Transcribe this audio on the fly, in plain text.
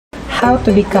how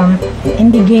to become an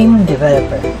indie game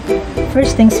developer.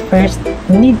 First things first,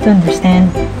 we need to understand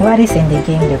what is indie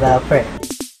game developer.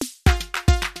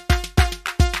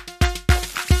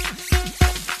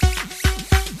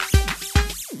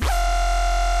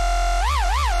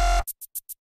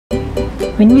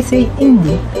 When we say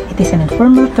indie, it is an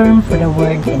informal term for the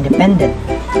word independent.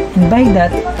 And by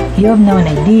that, you have now an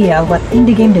idea what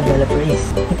indie game developer is.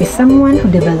 It is someone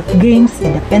who develops games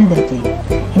independently.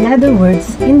 In other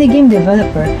words, indie game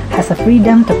developer has a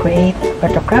freedom to create or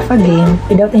to craft a game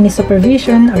without any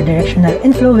supervision or directional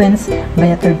influence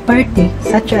by a third party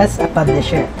such as a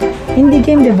publisher. Indie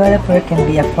game developer can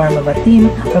be a form of a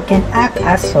team or can act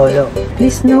as solo.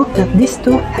 Please note that this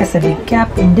too has a big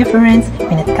gap in difference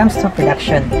when it comes to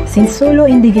production. Since solo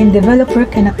indie game developer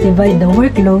cannot divide the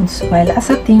workloads, while as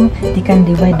a team, they can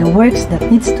divide the works that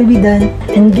needs to be done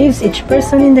and gives each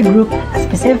person in the group a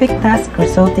specific task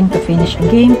resulting to finish a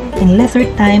game in lesser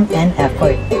time and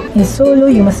effort. In solo,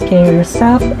 you must carry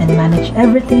yourself and manage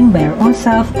everything by your own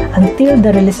self until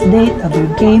the release date of your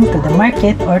game to the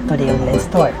market or to the online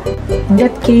store. In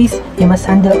that case, you must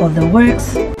handle all the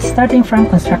works, starting from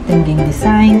constructing game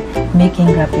design, making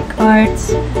graphic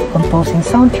arts, composing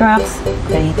soundtracks,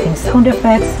 creating sound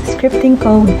effects, scripting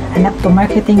code, and up to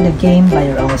marketing the game by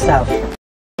your own self.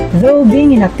 Though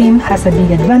being in a team has a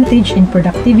big advantage in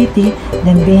productivity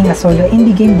than being a solo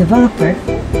indie game developer,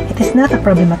 it is not a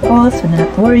problem at all, so do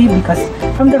not worry because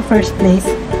from the first place,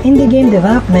 indie game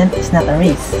development is not a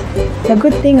race. The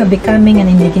good thing of becoming an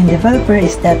indie game developer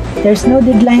is that there's no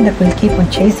deadline that will keep on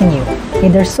chasing you.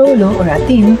 Either solo or a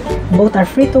team, both are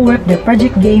free to work their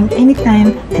project game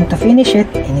anytime and to finish it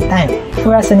anytime.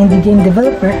 For as an indie game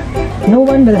developer, no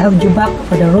one will hold you back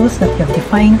for the rules that you have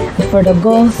defined and for the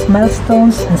goals,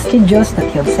 milestones, and schedules that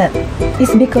you have set.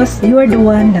 It's because you are the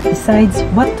one that decides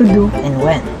what to do and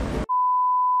when.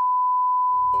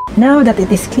 Now that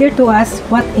it is clear to us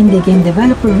what indie game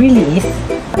developer really is,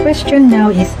 the question now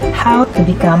is how to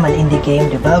become an indie game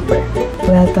developer.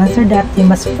 Well, to answer that, you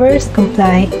must first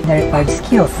comply the required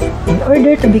skills in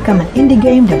order to become an indie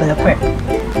game developer.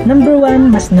 Number 1,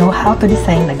 must know how to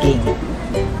design a game.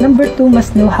 Number 2,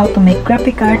 must know how to make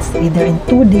graphic arts either in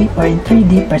 2D or in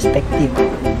 3D perspective.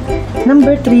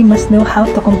 Number 3, must know how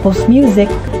to compose music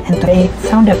and to create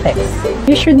sound effects.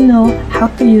 You should know how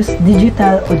to use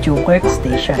digital audio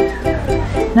workstation.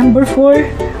 Number 4,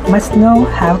 must know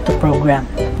how to program.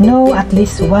 Know at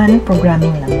least one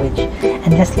programming language.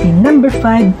 And lastly, number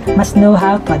 5, must know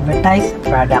how to advertise a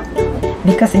product.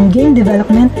 Because in game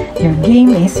development, your game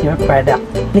is your product.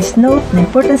 Please note, the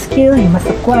important skill you must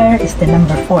acquire is the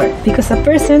number 4. Because a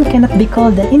person cannot be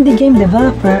called an indie game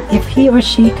developer if he or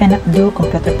she cannot do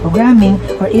computer programming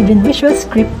or even visual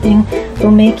scripting to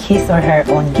make his or her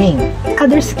own game.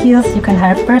 Other skills, you can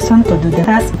hire a person to do the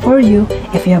task for you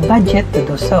if you have budget to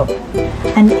do so.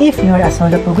 And if you are a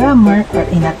solo programmer or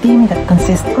in a team that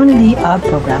consists only of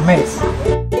programmers.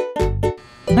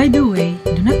 By the way,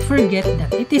 do not forget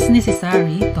that it is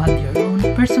necessary to have your own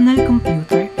personal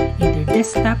computer, either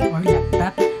desktop or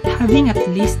laptop. Having at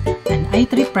least an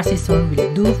i3 processor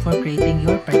will do for creating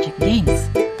your project games.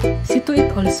 See to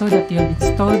it also that you have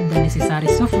installed the necessary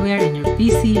software in your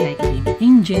PC like Game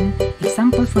Engine.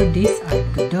 Example for this are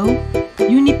Godot,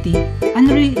 Unity,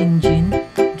 Unreal Engine,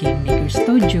 Game Maker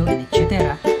Studio, and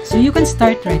etc. So you can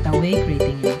start right away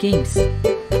creating your games.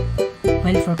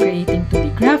 While for creating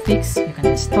 2D graphics, you can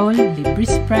install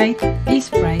LibreSprite,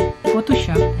 Sprite,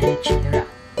 Photoshop, and etc.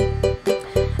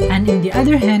 And in the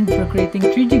other hand, for creating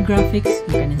 3D graphics,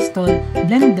 you can install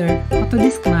Blender,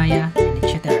 Autodesk Maya, and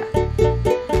etc.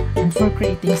 And for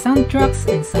creating soundtracks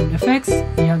and sound effects,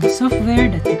 you have the software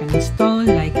that you can install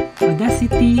like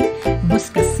Audacity,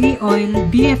 Bosca Oil,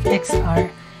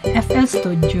 BFXR, FL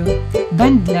Studio,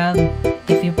 BandLab,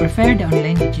 if you prefer the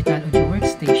online digital audio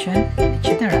workstation, and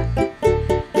etc.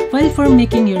 While for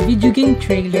making your video game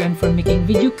trailer and for making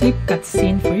video clip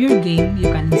cutscene for your game, you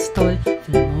can install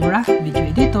Filmora, Video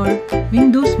Editor,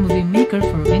 Windows Movie Maker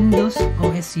for Windows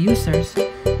OS users,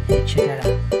 etc.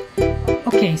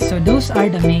 Okay, so those are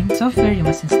the main software you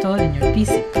must install in your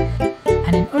PC.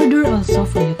 And in order also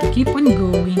for you to keep on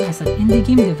going as an indie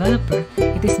game developer,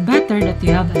 it is better that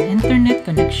you have an internet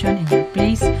connection in your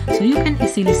place so you can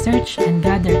easily search and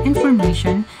gather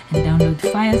information and download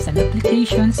files and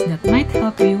applications that might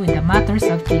help you in the matters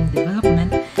of game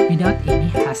development without any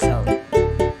hassle.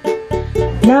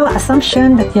 Now,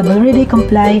 assumption that you have already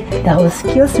complied the whole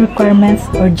skills requirements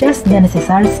or just the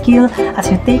necessary skill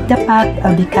as you take the path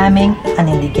of becoming an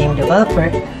indie game developer,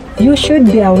 you should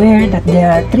be aware that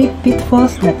there are 3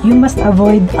 pitfalls that you must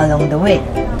avoid along the way.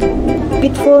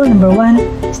 Pitfall number 1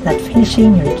 is not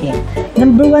finishing your game.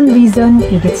 Number 1 reason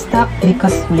you get stuck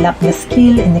because you lack the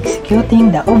skill in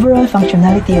executing the overall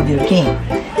functionality of your game.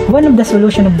 One of the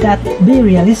solutions of that, be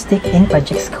realistic in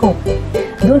project scope.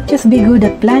 Don't just be good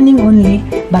at planning only,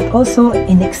 but also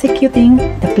in executing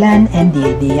the plan and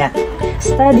the idea.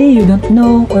 Study you don't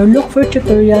know or look for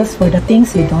tutorials for the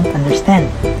things you don't understand.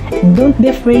 And don't be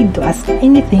afraid to ask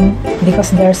anything because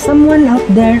there's someone out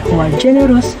there who are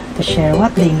generous to share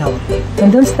what they know.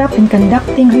 And don't stop in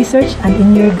conducting research and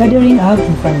in your gathering of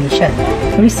information.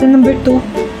 Reason number 2,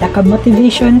 lack of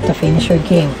motivation to finish your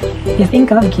game. You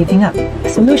think of giving up. A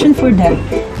solution for that,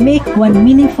 make one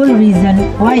meaningful reason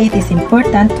why it is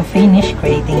important to finish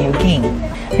creating your game.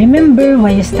 Remember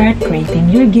why you start creating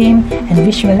your game and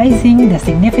visualizing the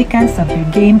significance of your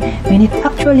game when it's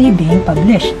actually being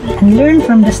published. And learn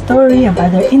from the story of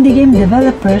other indie game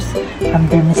developers, from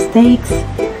their mistakes,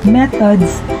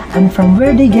 methods, and from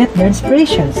where they get their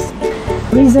inspirations.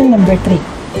 Reason number 3.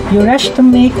 You rush to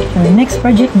make your next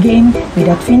project game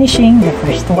without finishing the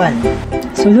first one.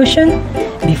 Solution?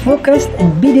 Be focused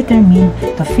and be determined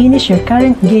to finish your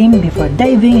current game before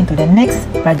diving into the next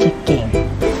project game.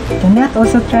 Do not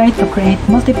also try to create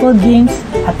multiple games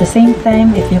at the same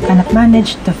time if you cannot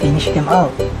manage to finish them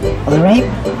all. Alright?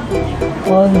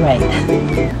 Alright.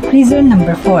 Reason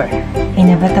number 4.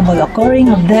 Inevitable occurring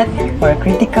of death or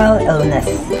critical illness.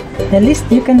 The least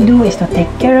you can do is to take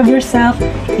care of yourself,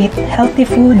 eat healthy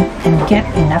food, and get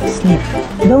enough sleep.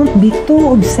 Don't be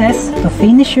too obsessed to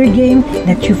finish your game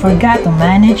that you forgot to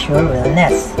manage your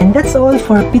wellness. And that's all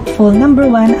for pitfall number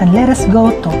 1, and let us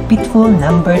go to pitfall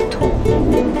number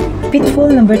 2. Pitfall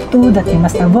number 2 that you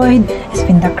must avoid is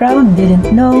when the crowd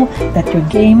didn't know that your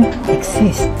game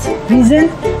exists.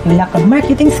 Reason? You lack of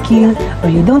marketing skill or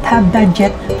you don't have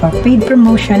budget for paid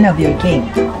promotion of your game.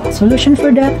 Solution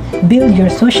for that? Build your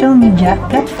social media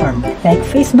platform like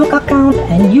Facebook account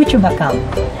and YouTube account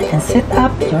and set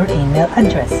up your email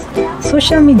address.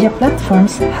 Social media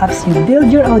platforms helps you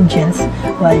build your audience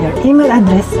while your email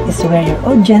address is where your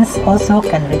audience also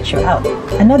can reach you out.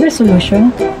 Another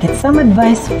solution, get some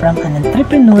advice from an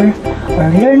entrepreneur or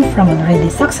learn from an already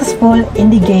successful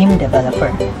indie game developer.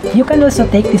 You can also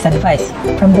take this advice.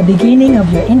 From the beginning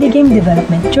of your indie game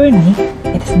development journey,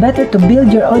 it is better to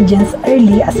build your audience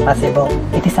early as possible.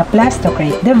 It is a plus to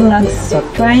create devlogs, so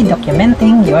try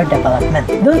documenting your development.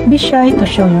 Don't be shy to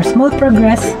show your small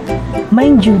progress.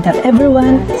 Mind you that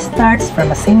everyone starts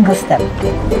from a single step.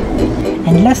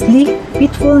 And lastly,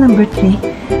 pitfall number 3,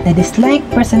 the dislike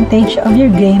percentage of your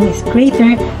game is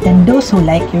greater than those who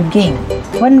like your game.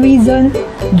 One reason,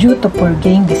 due to poor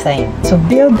game design. So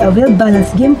build a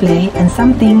well-balanced gameplay and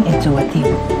something intuitive.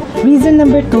 Reason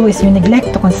number 2 is you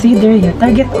neglect to consider your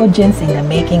target audience in the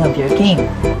making of your game.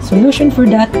 Solution for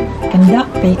that, conduct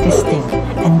playtesting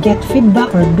and get feedback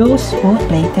for those who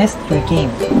playtest your game.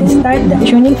 Then start the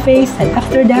tuning phase and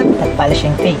after that, the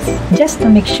polishing phase. Just to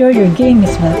make sure your game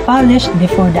is well polished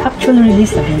before the actual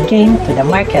release of your game to the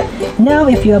market. Now,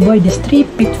 if you avoid these 3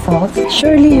 pitfalls,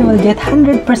 surely you will get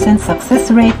 100%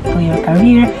 success rate to your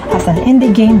career as an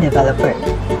indie game developer.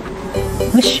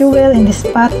 Wish you well in this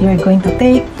path you are going to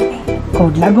take.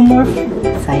 Code Lagomorph,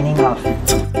 signing off.